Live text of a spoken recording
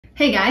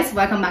Hey guys,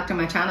 welcome back to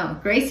my channel.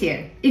 Grace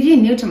here. If you're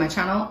new to my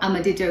channel, I'm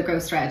a digital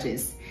growth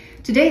strategist.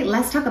 Today,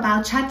 let's talk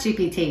about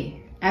ChatGPT.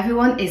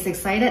 Everyone is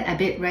excited a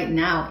bit right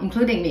now,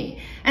 including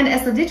me. And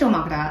as a digital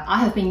marketer, I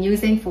have been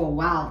using for a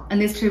while, and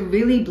this tool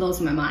really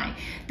blows my mind.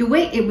 The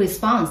way it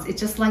responds is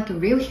just like a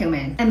real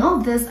human. And all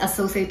of this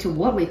associated to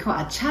what we call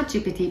a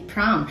ChatGPT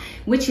prompt,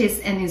 which is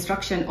an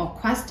instruction or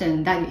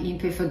question that you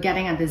input for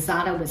getting a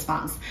desired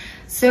response.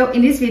 So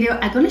in this video,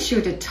 I'm going to show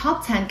you the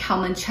top 10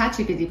 common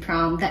ChatGPT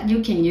prompts that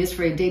you can use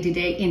for your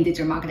day-to-day in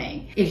digital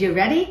marketing. If you're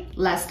ready,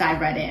 let's dive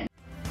right in.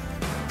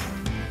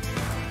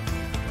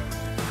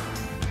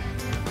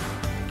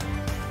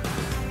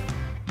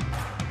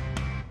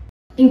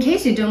 In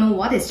case you don't know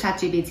what is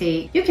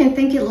ChatGPT, you can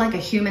think it like a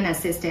human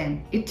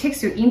assistant. It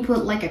takes your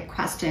input like a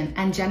question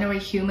and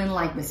generates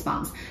human-like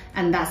response,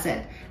 and that's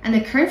it. And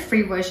the current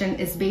free version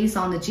is based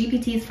on the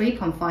GPT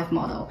 3.5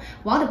 model,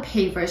 while the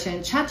paid version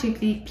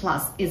ChatGPT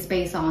Plus is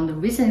based on the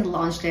recently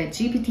launched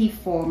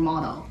GPT-4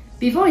 model.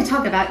 Before we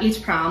talk about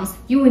each prompt,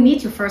 you will need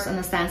to first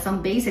understand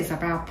some basics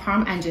about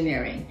prompt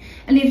engineering.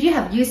 And if you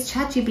have used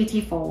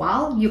ChatGPT for a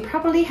while, you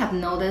probably have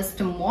noticed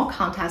the more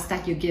context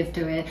that you give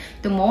to it,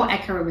 the more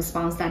accurate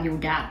response that you'll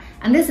get.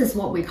 And this is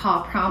what we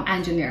call prompt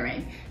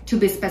engineering. To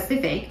be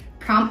specific,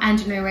 prompt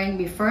engineering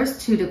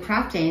refers to the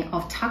crafting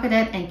of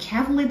targeted and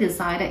carefully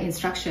designed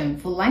instruction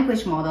for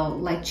language model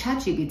like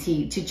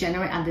ChatGPT to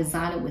generate a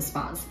desired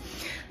response.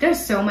 There are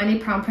so many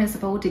prompt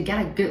principles to get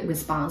a good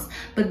response,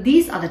 but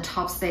these are the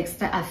top 6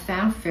 that I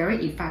found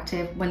very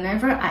effective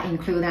whenever I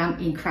include them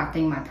in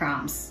crafting my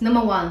prompts.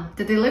 Number 1,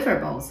 the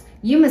deliverables.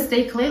 You must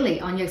state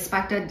clearly on your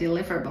expected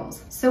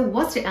deliverables. So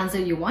what's the answer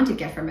you want to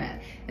get from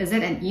it? Is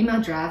it an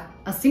email draft,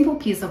 a simple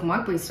piece of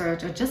market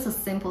research, or just a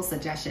simple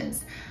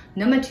suggestions?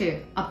 Number 2,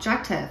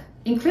 objective.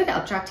 Include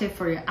the objective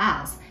for your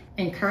ads.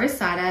 Encourage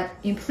sign-up,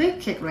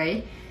 include click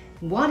rate.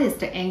 What is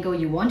the angle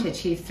you want to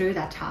achieve through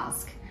that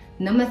task?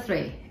 Number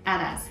 3,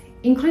 edits.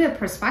 Include a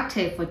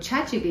perspective for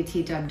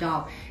ChatGPT to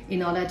adopt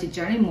in order to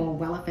generate more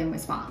relevant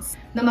response.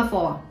 Number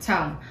 4,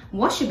 tone.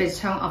 What should be the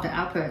tone of the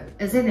output?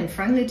 Is it in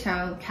friendly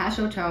tone,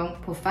 casual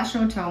tone,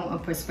 professional tone, or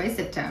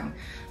persuasive tone?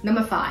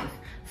 Number 5,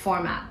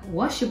 format.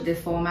 What should be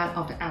the format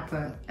of the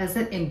output? Is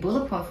it in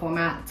bullet point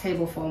format,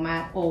 table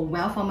format, or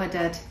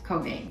well-formatted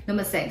coding?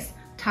 Number 6,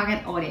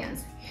 target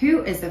audience.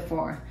 Who is it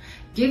for?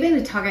 Giving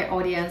the target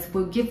audience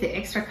will give the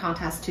extra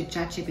context to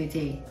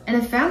ChatGPT. And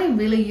I found it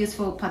really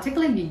useful,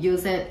 particularly if you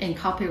use it in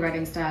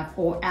copywriting stuff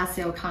or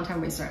SEO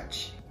content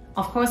research.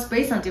 Of course,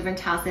 based on different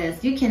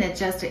tasks, you can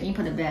adjust the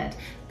input a bit,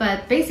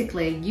 but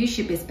basically, you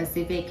should be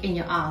specific in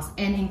your ask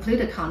and include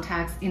the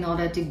context in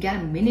order to get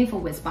a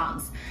meaningful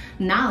response.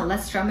 Now,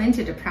 let's jump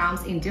into the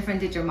prompts in different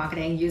digital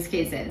marketing use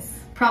cases.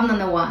 Prompt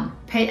number 1,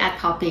 paid ad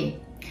copy.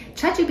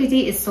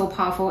 ChatGPT is so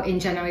powerful in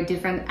generating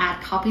different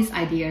ad copies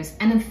ideas,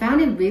 and I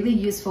found it really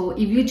useful if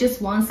you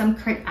just want some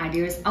quick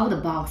ideas out of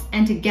the box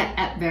and to get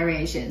ad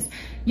variations.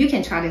 You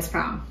can try this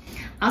prompt.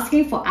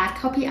 Asking for ad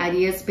copy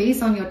ideas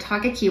based on your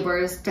target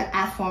keywords, the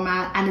ad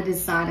format, and the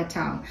desired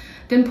tone.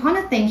 The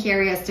important thing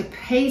here is to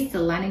paste the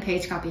landing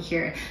page copy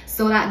here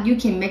so that you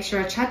can make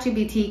sure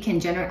ChatGPT can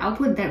generate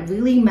output that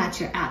really match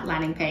your ad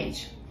landing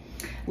page.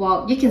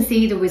 Well, you can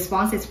see the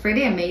response is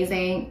pretty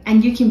amazing,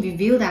 and you can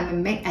review them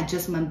and make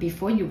adjustments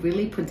before you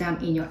really put them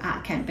in your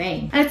ad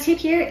campaign. And a tip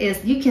here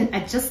is you can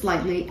adjust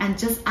slightly and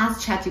just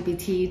ask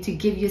ChatGPT to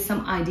give you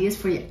some ideas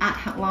for your ad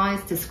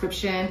headlines,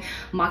 description,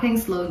 marketing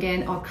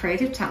slogan, or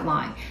creative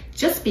tagline.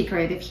 Just be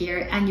creative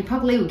here, and you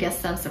probably will get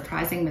some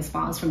surprising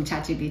response from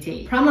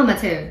ChatGPT. Prompt number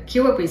 2,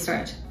 keyword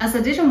research. As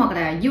a digital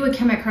marketer, you will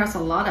come across a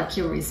lot of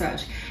keyword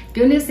research.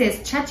 Good news is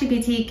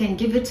ChatGPT can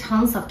give you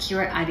tons of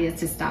keyword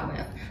ideas to start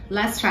with.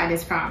 Let's try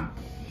this prompt.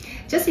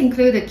 Just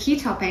include the key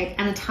topic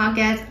and a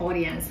target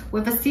audience.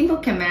 With a simple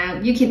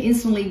command, you can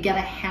instantly get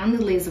a handy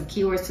list of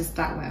keywords to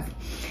start with.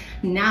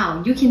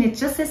 Now, you can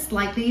adjust it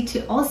slightly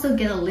to also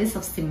get a list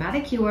of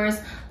thematic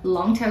keywords,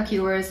 long-tail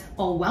keywords,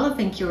 or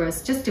relevant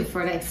keywords just to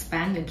further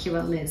expand your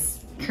keyword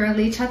list.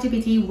 Currently,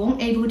 ChatGPT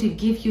won't able to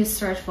give you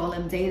search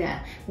volume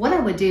data. What I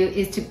would do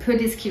is to put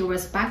these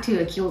keywords back to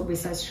a keyword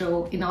research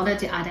tool in order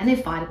to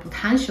identify the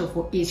potential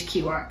for each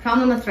keyword.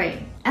 Prompt number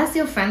 3,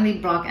 SEO-Friendly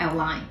blog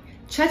outline.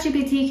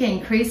 ChatGPT can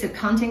increase your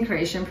content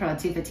creation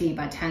productivity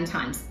by 10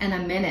 times in a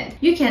minute.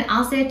 You can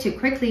ask it to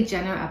quickly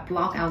generate a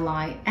blog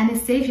outline, and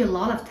it saves you a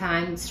lot of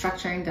time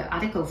structuring the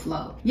article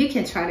flow. You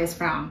can try this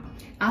prompt.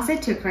 Ask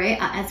it to create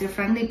an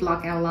SEO-friendly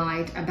blog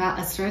outline about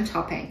a certain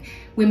topic.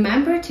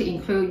 Remember to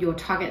include your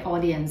target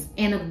audience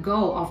and the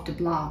goal of the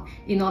blog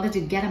in order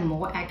to get a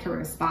more accurate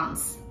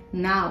response.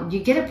 Now,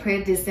 you get a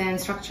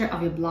pre-designed structure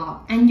of your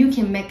blog, and you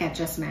can make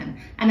adjustments.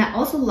 And I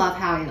also love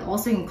how it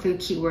also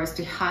includes keywords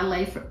to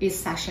highlight for each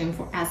section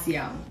for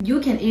SEO.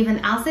 You can even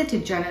ask it to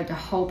generate the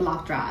whole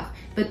blog draft.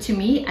 But to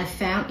me, I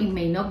found it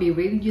may not be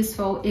really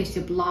useful if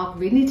the blog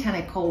really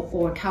technical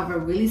or cover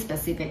really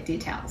specific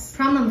details.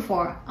 Prompt number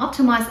 4,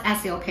 optimize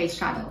SEO page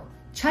title.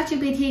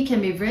 ChatGPT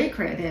can be very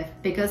creative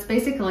because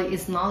basically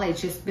its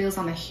knowledge is built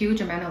on a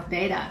huge amount of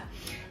data.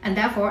 and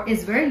therefore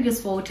it's very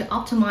useful to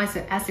optimize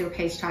the SEO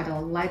page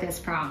title like this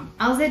prompt.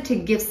 Ask it to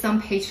give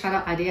some page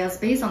title ideas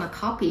based on a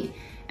copy.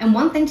 And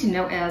one thing to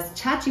note is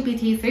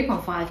ChatGPT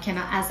 3.5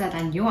 cannot access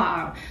an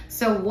URL.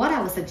 So what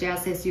I would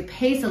suggest is you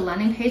paste the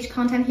landing page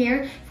content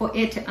here for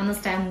it to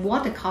understand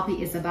what the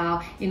copy is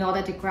about in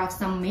order to grab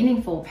some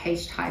meaningful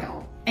page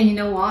title. And you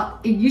know what?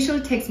 It usually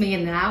takes me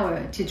an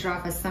hour to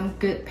draft some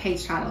good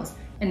page titles.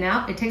 And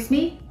now it takes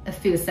me a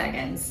few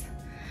seconds.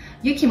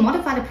 You can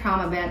modify the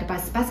prompt a bit by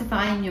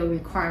specifying your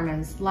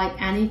requirements,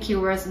 like any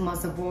keywords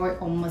must avoid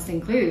or must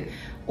include,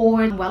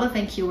 or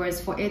relevant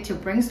keywords for it to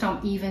brainstorm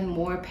even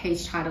more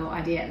page title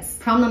ideas.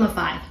 Prompt number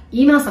 5,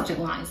 email subject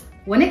lines.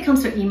 When it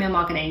comes to email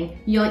marketing,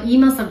 your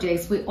email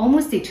subjects will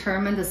almost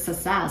determine the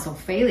success or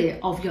failure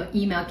of your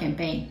email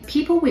campaign.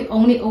 People will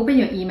only open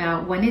your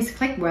email when it's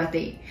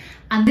click-worthy.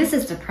 And this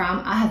is the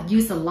prompt I have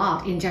used a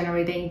lot in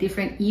generating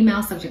different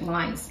email subject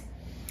lines.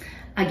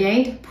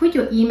 Again, put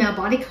your email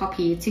body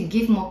copy to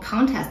give more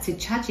context to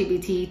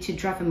ChatGPT to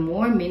draft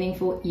more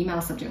meaningful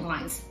email subject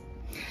lines.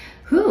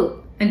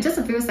 In just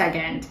a few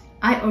seconds,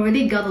 I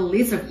already got a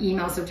list of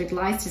email subject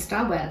lines to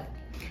start with.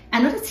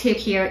 Another tip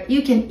here,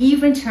 you can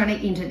even turn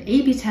it into an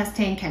A/B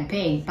testing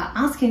campaign by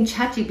asking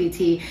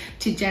ChatGPT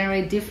to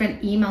generate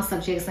different email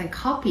subjects and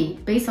copy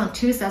based on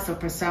 2 sets of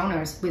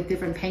personas with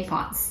different pain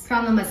points.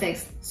 Prompt number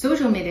 6,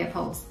 social media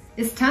posts.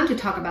 It's time to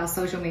talk about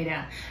social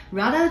media.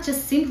 Rather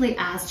just simply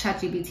ask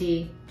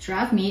ChatGPT,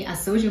 draft me a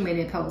social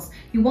media post.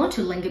 You want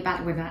to link it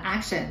back with an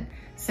action.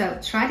 So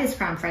try this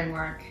prompt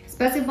framework.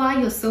 Specify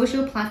your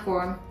social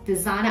platform,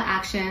 design the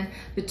action,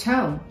 the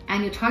tone,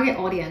 and your target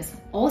audience.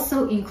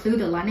 Also include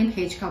the landing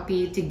page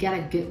copy to get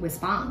a good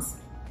response.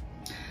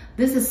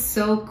 This is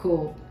so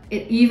cool.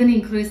 It even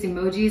includes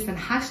emojis and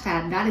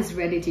hashtag that is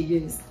ready to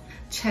use.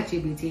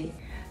 ChatGPT,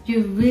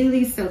 you're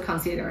really so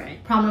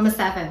considerate. Prompt number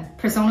 7,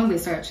 persona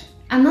research.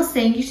 I'm not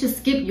saying you should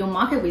skip your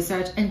market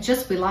research and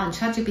just rely on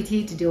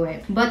ChatGPT to do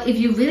it. But if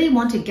you really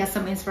want to get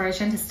some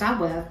inspiration to start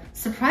with,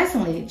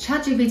 surprisingly,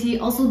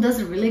 ChatGPT also does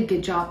a really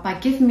good job by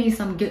giving me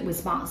some good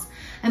response.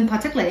 And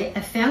particularly, I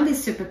found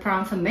this super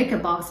prompt for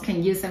Makeup Box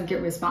can use some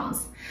good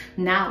response.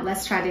 Now,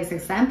 let's try this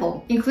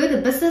example. Include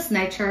the business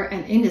nature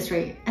and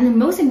industry. And the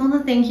most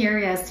important thing here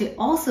is to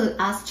also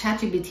ask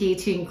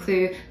ChatGPT to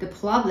include the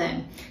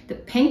problem, the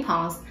pain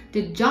points,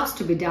 the jobs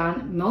to be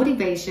done,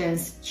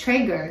 motivations,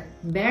 trigger,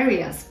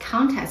 barriers,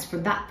 context for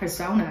that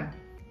persona.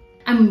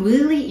 I'm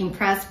really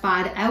impressed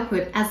by the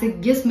output as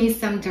it gives me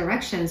some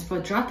directions for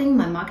drafting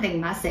my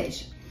marketing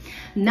message.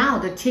 Now,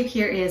 the tip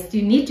here is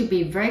you need to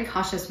be very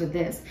cautious with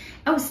this.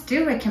 I would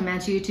still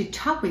recommend you to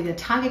talk with your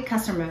target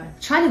customer,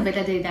 try to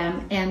validate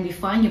them and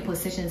refine your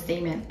position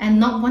statement, and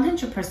not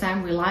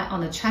 100% rely on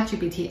the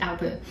ChatGPT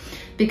output.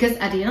 Because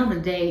at the end of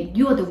the day,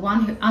 you are the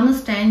one who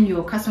understands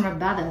your customer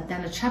better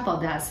than the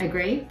chatbot does.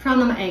 Agree? Prompt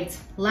number 8,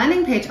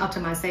 landing page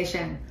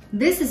optimization.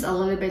 This is a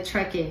little bit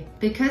tricky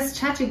because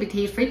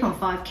ChatGPT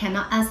 3.5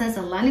 cannot access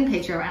a landing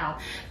page URL.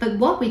 But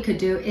what we could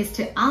do is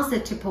to ask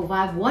it to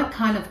provide what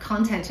kind of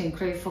content to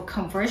include for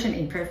conversion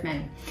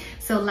improvement.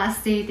 So let's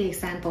see the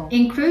example.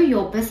 Include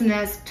your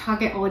business,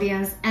 target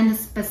audience, and the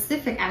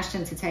specific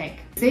action to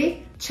take.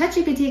 See,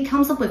 ChatGPT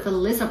comes up with a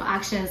list of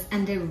actions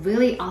and they're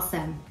really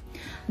awesome.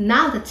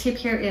 Now the tip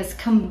here is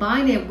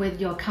combine it with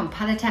your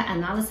competitor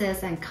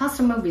analysis and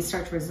customer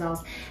research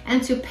results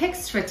and to pick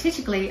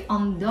strategically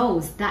on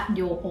those that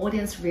your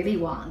audience really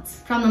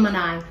wants. Prompt number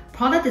 9,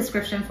 product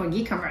description for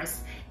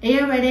e-commerce.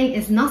 AI writing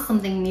is not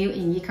something new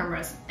in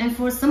e-commerce, and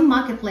for some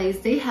marketplace,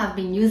 they have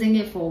been using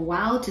it for a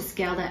while to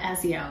scale their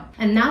SEO.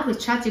 And now with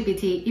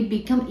ChatGPT, it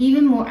becomes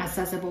even more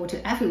accessible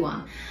to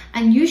everyone,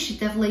 and you should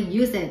definitely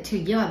use it to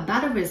yield a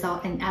better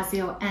result in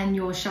SEO and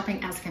your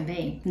shopping ads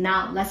campaign.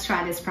 Now let's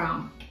try this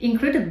prompt.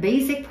 Include the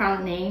basic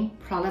product name,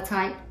 product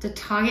type, the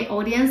target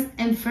audience,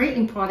 and very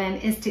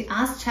important is to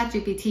ask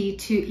ChatGPT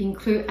to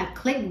include a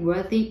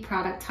click-worthy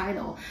product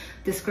title,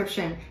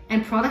 description,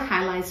 and product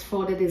highlights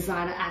for the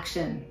desired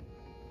action.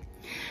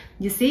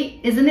 You see,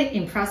 isn't it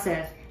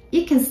impressive?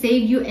 It can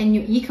save you and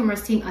your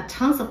e-commerce team a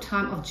tons of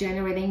time of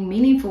generating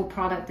meaningful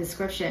product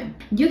description.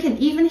 You can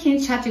even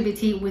hint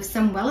ChatGPT with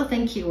some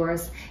relevant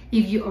keywords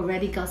if you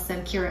already got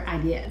some keyword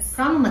ideas.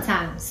 Prompt number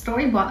 10,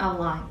 Storyboard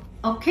Outline.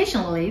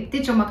 Occasionally,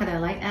 digital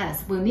marketers like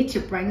us will need to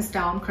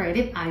brainstorm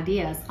creative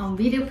ideas on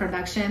video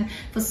production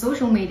for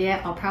social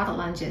media or product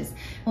launches,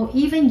 or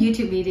even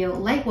YouTube video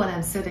like what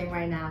I'm shooting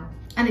right now.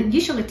 And it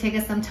usually takes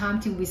us some time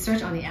to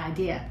research on the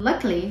idea.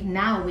 Luckily,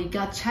 now we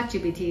got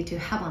ChatGPT to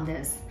help on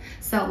this.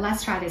 So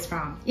let's try this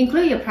prompt.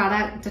 Include your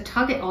product, the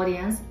target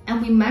audience,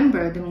 and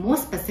remember the more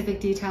specific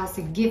details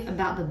to give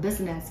about the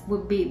business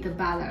would be the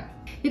better.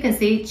 You can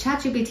see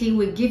ChatGPT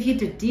will give you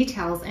the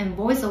details and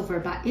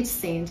voiceover by each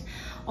scene.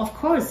 Of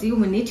course, you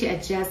will need to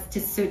adjust to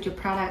suit your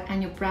product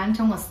and your brand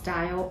tone or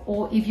style,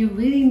 or if you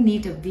really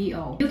need a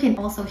VO. You can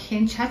also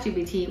hint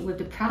ChatGPT with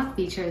the product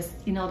features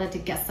in order to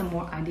get some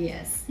more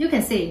ideas. You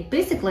can see,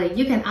 basically,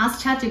 you can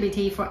ask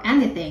ChatGPT for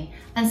anything,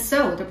 and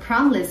so the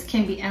prompt list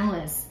can be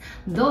endless.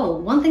 Though,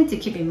 one one thing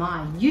to keep in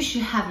mind, you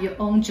should have your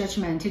own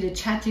judgment to the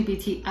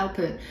ChatGPT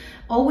output.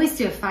 Always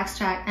do a fact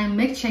check and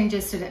make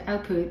changes to the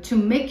output to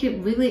make it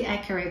really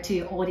accurate to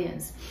your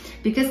audience.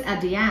 Because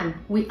at the end,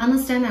 we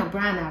understand our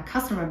brand, our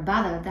customer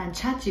better than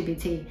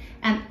ChatGPT.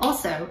 And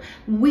also,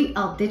 we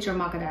are digital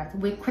marketers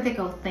with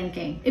critical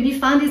thinking. If you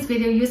found this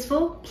video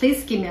useful,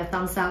 please give me a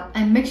thumbs up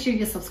and make sure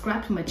you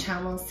subscribe to my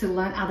channel to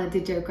learn other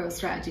digital growth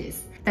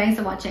strategies. Thanks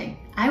for watching.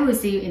 I will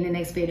see you in the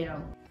next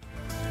video.